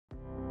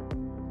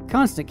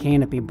Constant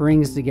Canopy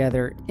brings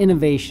together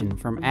innovation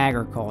from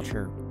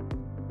agriculture,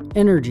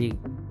 energy,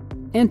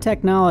 and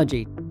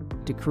technology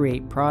to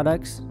create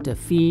products to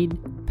feed,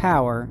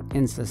 power,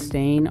 and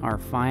sustain our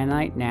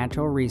finite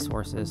natural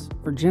resources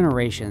for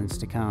generations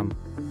to come.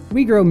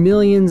 We grow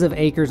millions of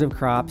acres of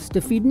crops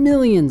to feed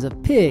millions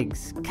of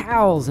pigs,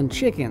 cows, and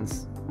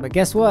chickens. But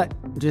guess what?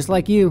 Just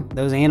like you,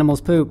 those animals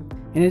poop.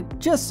 And it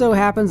just so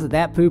happens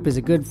that poop is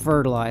a good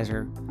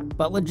fertilizer.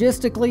 But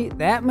logistically,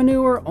 that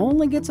manure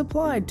only gets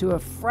applied to a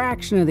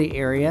fraction of the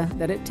area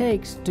that it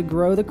takes to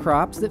grow the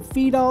crops that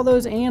feed all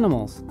those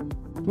animals.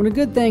 When a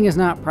good thing is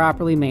not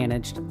properly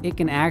managed, it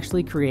can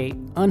actually create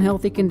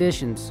unhealthy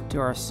conditions to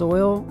our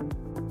soil,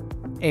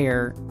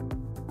 air,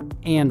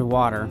 and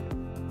water.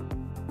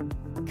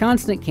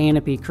 Constant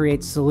Canopy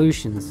creates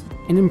solutions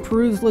and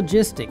improves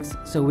logistics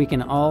so we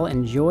can all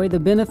enjoy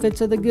the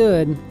benefits of the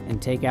good and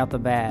take out the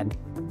bad.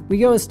 We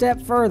go a step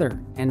further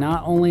and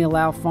not only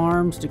allow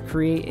farms to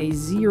create a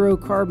zero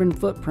carbon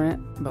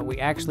footprint, but we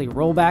actually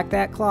roll back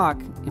that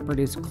clock and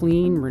produce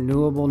clean,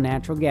 renewable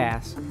natural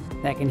gas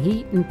that can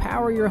heat and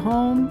power your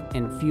home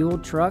and fuel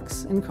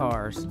trucks and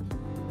cars.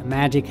 The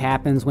magic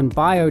happens when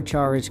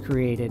biochar is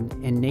created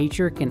and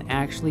nature can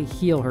actually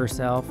heal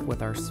herself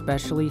with our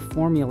specially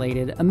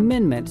formulated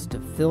amendments to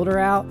filter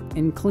out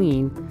and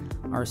clean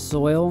our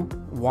soil,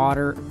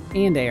 water,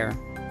 and air.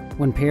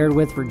 When paired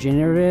with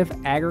regenerative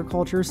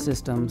agriculture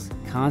systems,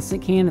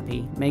 Constant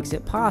Canopy makes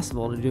it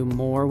possible to do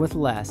more with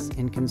less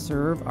and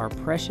conserve our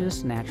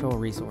precious natural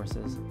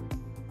resources.